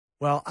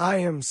Well, I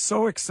am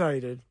so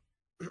excited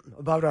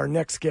about our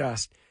next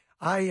guest.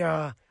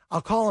 I'll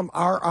call him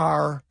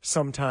RR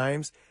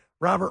sometimes.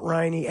 Robert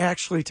Riney.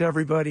 Actually, to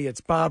everybody,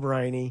 it's Bob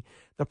Riney,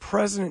 the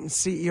president and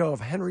CEO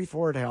of Henry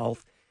Ford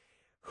Health,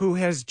 who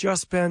has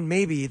just been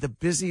maybe the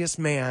busiest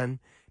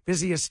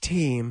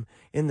team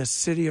in the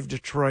city of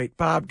Detroit.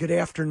 Bob, good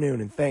afternoon,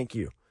 and thank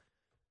you.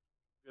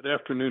 Good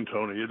afternoon,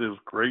 Tony. It is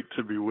great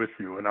to be with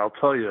you. And I'll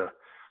tell you,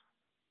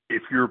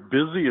 if your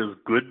busy is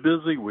good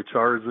busy, which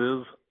ours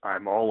is,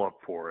 I'm all up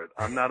for it.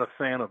 I'm not a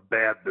fan of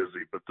bad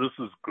busy, but this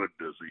is good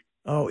busy.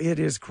 Oh, it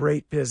is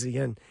great busy.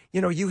 And,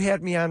 you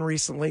had me on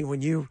recently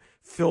when you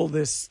filled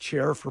this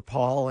chair for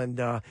Paul, and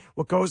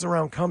what goes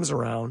around comes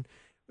around,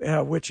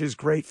 which is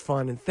great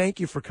fun. And thank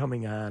you for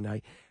coming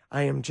on.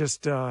 I am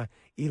just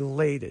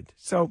elated.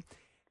 So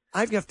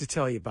I have to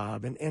tell you,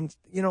 Bob, and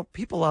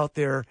people out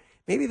there,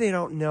 maybe they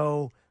don't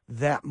know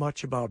that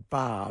much about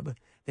Bob.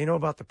 They know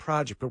about the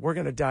project, but we're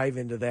going to dive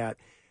into that.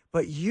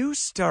 But you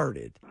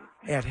started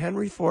at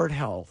Henry Ford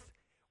Health,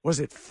 was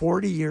it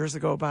 40 years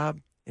ago,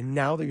 Bob? And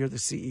now that you're the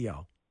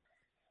CEO.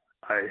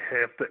 I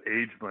have to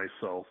age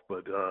myself,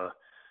 but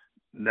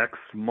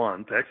next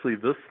month, actually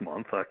this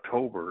month,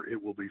 October,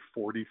 it will be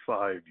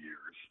 45 years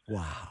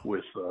wow.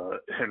 with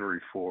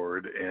Henry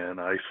Ford. And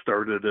I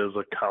started as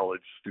a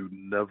college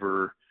student,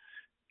 never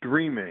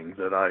dreaming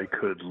that I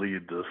could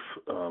lead this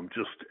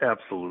just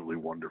absolutely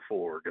wonderful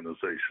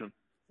organization.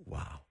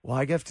 Wow. Well,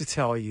 I have to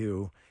tell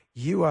you,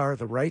 you are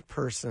the right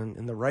person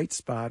in the right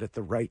spot at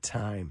the right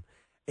time.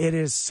 It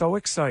is so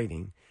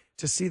exciting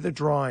to see the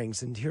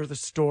drawings and hear the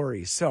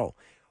stories. So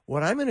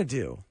what I'm going to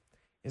do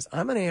is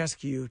I'm going to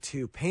ask you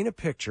to paint a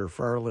picture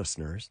for our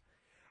listeners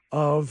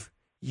of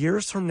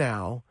years from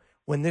now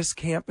when this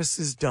campus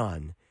is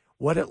done,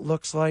 what it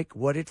looks like,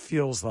 what it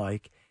feels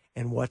like,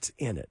 and what's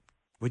in it.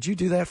 Would you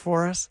do that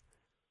for us?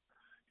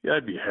 Yeah,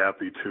 I'd be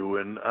happy to.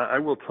 And I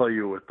will tell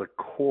you, at the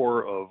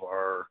core of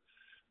our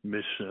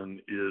mission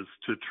is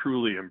to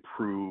truly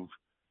improve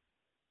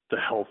the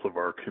health of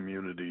our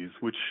communities,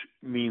 which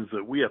means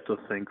that we have to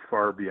think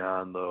far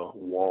beyond the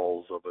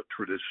walls of a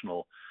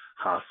traditional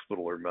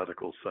hospital or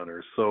medical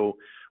center. So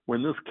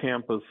when this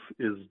campus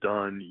is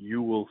done,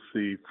 you will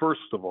see, first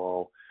of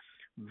all,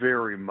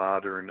 very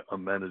modern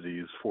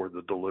amenities for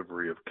the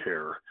delivery of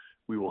care.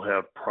 We will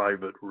have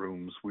private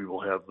rooms. We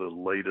will have the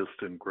latest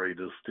and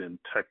greatest in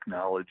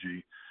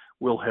technology.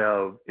 We'll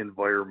have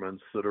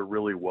environments that are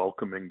really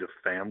welcoming to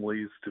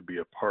families to be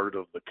a part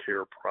of the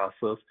care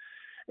process.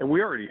 And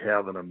we already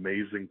have an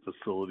amazing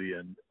facility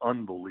and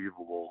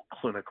unbelievable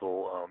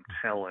clinical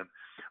talent,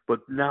 but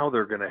now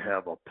they're going to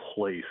have a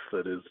place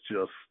that is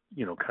just,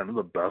 kind of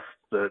the best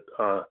that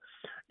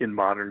in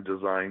modern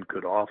design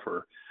could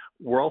offer.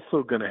 We're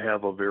also going to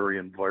have a very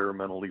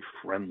environmentally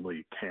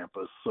friendly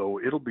campus,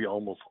 so it'll be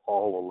almost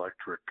all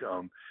electric,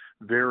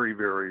 very,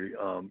 very,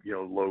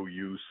 low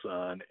use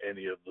on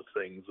any of the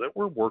things that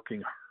we're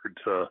working hard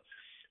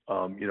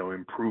to,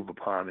 improve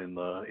upon in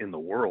the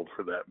world,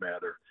 for that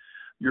matter.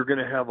 You're going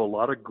to have a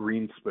lot of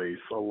green space,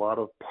 a lot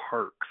of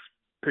parks,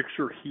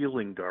 picture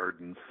healing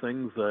gardens,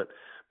 things that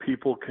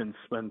people can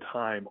spend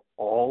time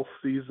all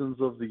seasons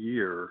of the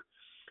year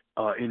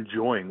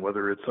enjoying,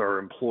 whether it's our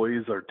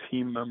employees, our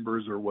team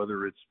members, or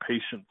whether it's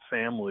patient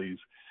families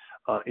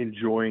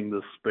enjoying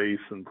the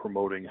space and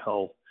promoting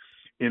health.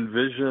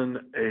 Envision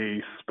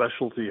a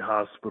specialty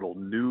hospital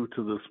new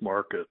to this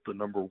market, the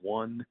number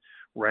one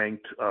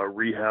ranked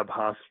rehab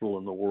hospital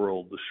in the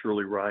world, the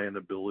Shirley Ryan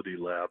Ability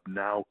Lab,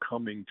 now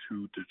coming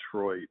to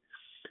Detroit.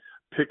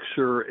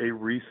 Picture a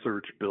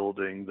research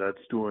building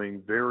that's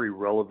doing very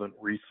relevant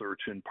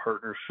research in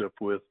partnership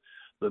with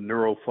the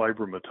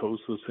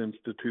Neurofibromatosis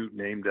Institute,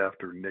 named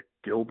after Nick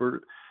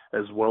Gilbert,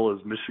 as well as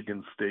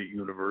Michigan State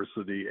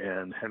University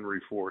and Henry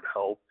Ford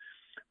Health,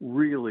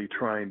 really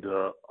trying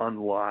to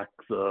unlock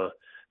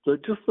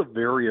just the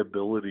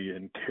variability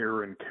in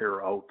care and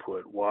care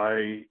output,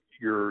 why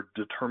your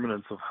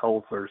determinants of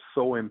health are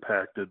so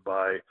impacted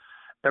by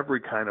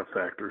every kind of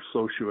factor,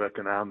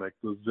 socioeconomic,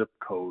 the zip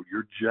code,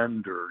 your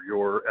gender,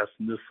 your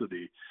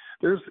ethnicity.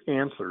 There's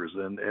answers,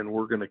 and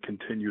we're going to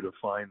continue to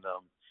find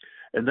them.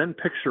 And then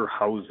picture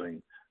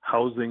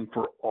housing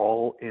for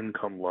all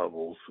income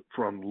levels,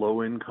 from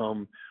low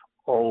income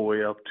all the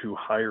way up to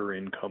higher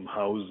income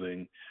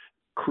housing,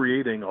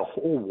 creating a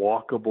whole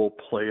walkable,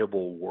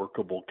 playable,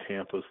 workable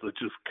campus that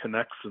just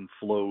connects and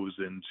flows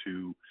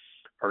into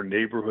our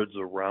neighborhoods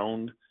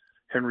around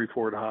Henry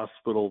Ford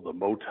Hospital, the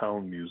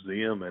Motown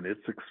Museum and its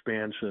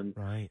expansion,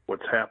 right,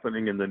 what's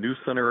happening in the New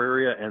Center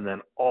area, and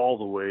then all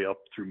the way up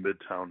through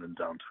Midtown and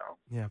downtown.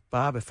 Yeah,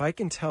 Bob, if I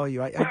can tell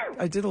you,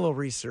 I did a little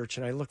research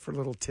and I looked for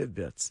little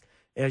tidbits,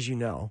 as you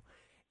know,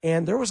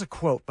 and there was a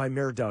quote by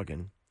Mayor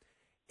Duggan,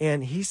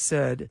 and he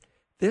said,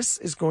 "This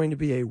is going to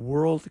be a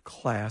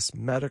world-class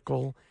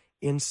medical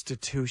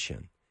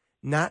institution,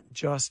 not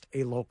just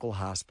a local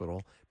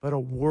hospital, but a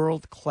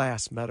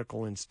world-class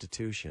medical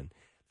institution."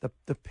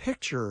 The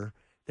picture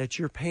that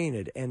you're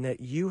painted and that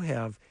you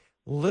have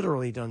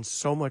literally done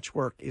so much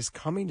work is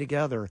coming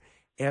together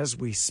as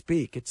we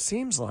speak. It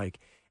seems like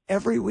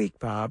every week,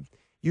 Bob,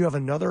 you have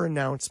another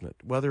announcement,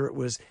 whether it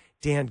was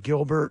Dan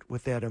Gilbert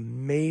with that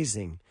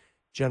amazing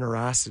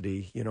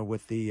generosity,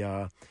 with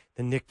the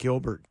Nick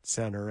Gilbert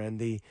Center and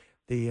the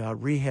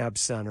rehab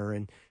center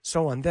and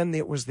so on. Then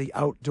it was the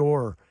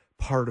outdoor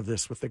part of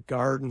this with the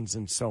gardens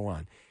and so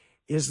on.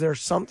 Is there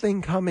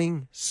something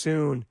coming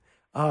soon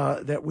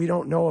that we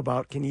don't know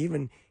about? Can you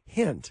even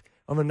hint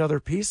of another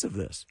piece of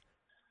this?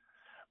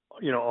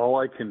 All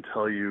I can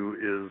tell you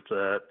is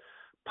that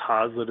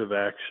positive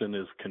action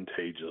is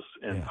contagious,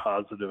 and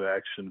positive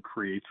action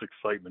creates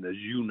excitement, as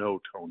you know,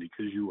 Tony,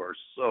 because you're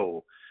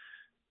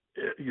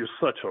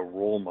such a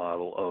role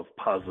model of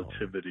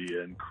positivity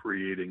and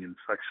creating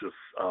infectious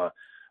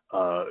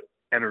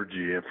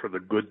energy and for the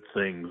good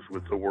things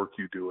with the work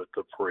you do at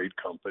the parade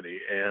company.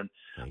 And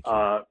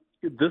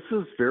this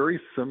is very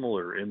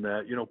similar in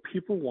that,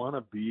 people want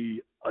to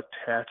be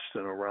attached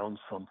and around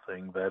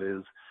something that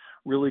is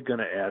really going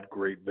to add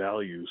great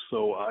value.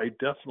 So I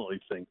definitely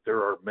think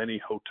there are many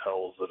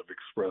hotels that have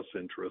expressed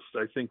interest.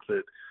 I think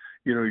that,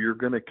 you're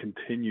going to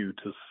continue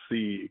to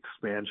see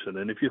expansion.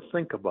 And if you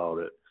think about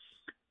it,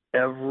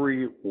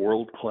 every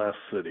world-class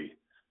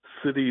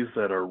cities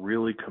that are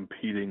really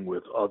competing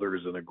with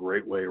others in a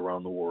great way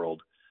around the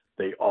world,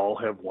 they all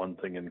have one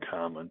thing in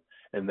common,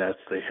 and that's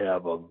they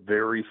have a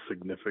very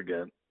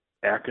significant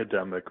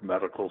academic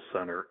medical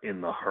center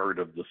in the heart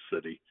of the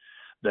city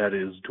that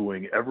is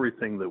doing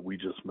everything that we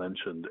just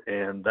mentioned,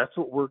 and that's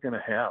what we're going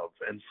to have.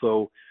 And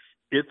so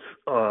it's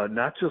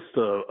not just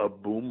a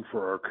boom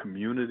for our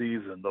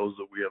communities and those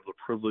that we have the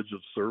privilege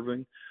of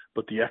serving,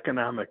 but the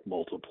economic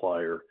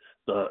multiplier,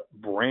 the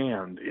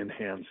brand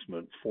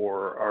enhancement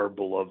for our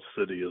beloved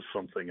city is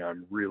something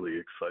I'm really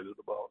excited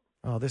about.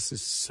 Oh, this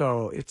is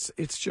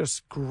it's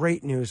just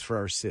great news for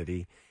our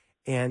city.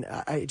 And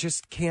I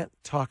just can't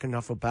talk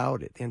enough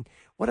about it. And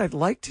what I'd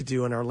like to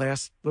do in our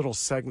last little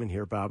segment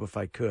here, Bob, if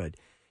I could,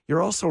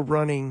 you're also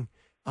running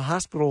a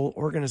hospital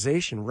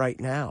organization right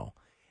now.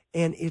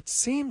 And it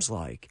seems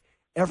like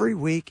every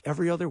week,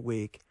 every other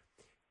week,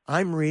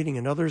 I'm reading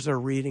and others are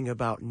reading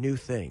about new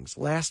things.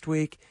 Last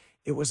week,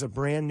 it was a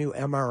brand new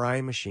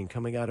MRI machine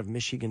coming out of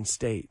Michigan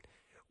State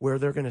where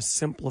they're going to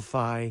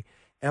simplify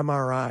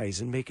MRIs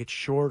and make it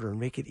shorter and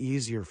make it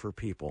easier for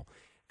people.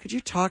 Could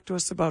you talk to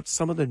us about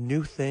some of the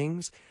new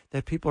things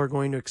that people are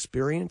going to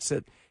experience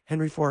at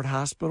Henry Ford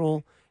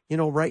Hospital,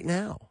 right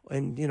now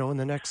and, in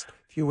the next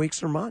few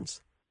weeks or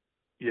months?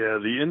 Yeah,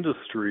 the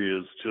industry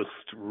is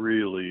just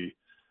really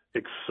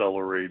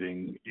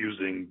accelerating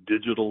using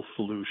digital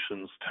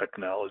solutions,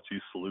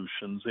 technology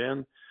solutions,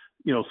 and,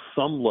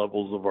 some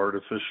levels of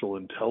artificial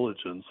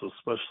intelligence,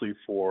 especially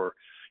for,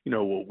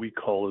 what we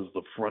call as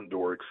the front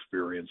door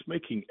experience,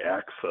 making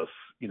access,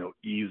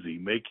 easy,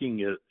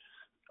 making it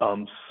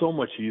so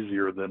much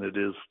easier than it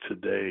is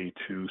today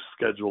to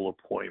schedule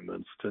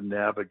appointments, to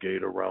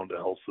navigate around a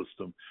health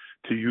system,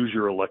 to use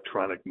your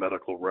electronic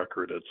medical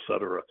record, et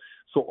cetera.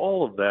 So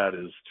all of that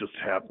is just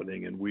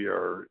happening, and we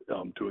are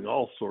doing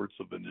all sorts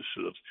of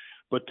initiatives.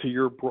 But to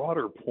your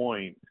broader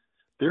point,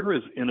 there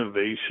is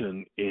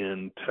innovation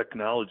in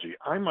technology.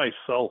 I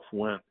myself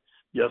went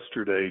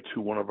yesterday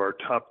to one of our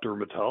top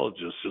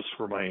dermatologists just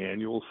for my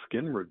annual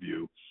skin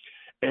review.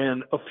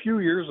 And a few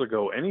years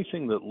ago,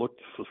 anything that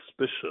looked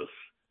suspicious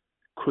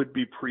could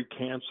be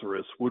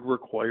precancerous would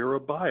require a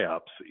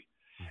biopsy.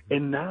 Mm-hmm.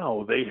 And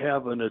now they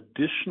have an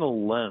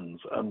additional lens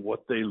on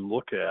what they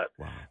look at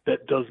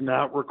that does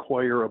not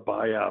require a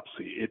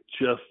biopsy. It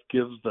just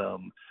gives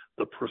them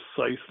the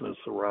preciseness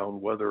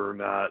around whether or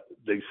not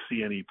they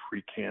see any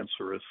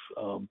precancerous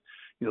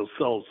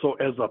cells. So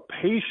as a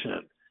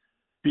patient,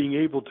 being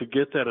able to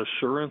get that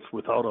assurance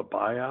without a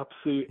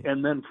biopsy,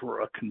 and then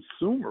for a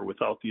consumer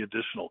without the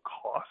additional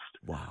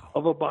cost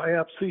of a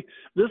biopsy,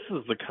 this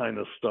is the kind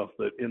of stuff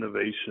that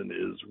innovation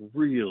is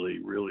really,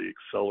 really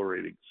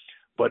accelerating.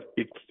 But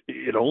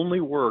it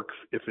only works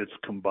if it's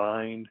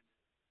combined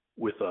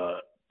with a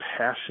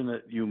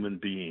passionate human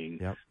being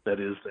that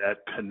is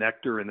that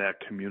connector in that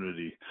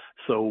community.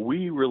 So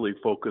we really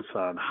focus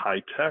on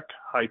high tech,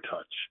 high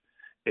touch.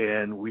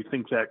 And we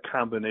think that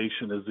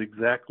combination is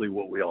exactly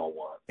what we all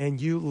want. And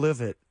you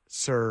live it,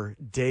 sir,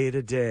 day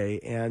to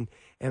day. And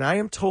I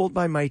am told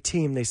by my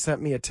team, they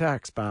sent me a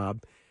text,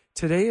 Bob,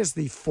 today is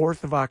the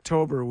 4th of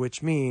October,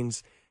 which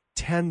means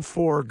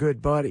 10-4,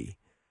 good buddy.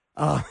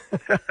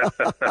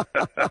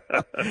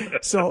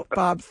 So,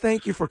 Bob,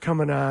 thank you for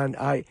coming on.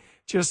 I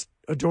just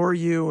adore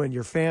you and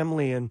your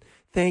family, and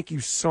thank you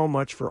so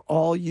much for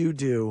all you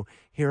do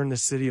here in the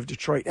city of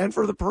Detroit and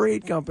for the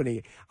Parade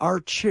Company, our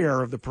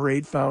chair of the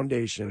Parade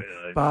Foundation,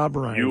 Bob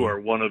Riney. You are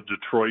one of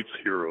Detroit's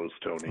heroes,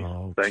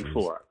 Tony. Thanks a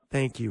lot.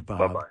 Thank you, Bob.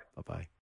 Bye-bye. Bye-bye.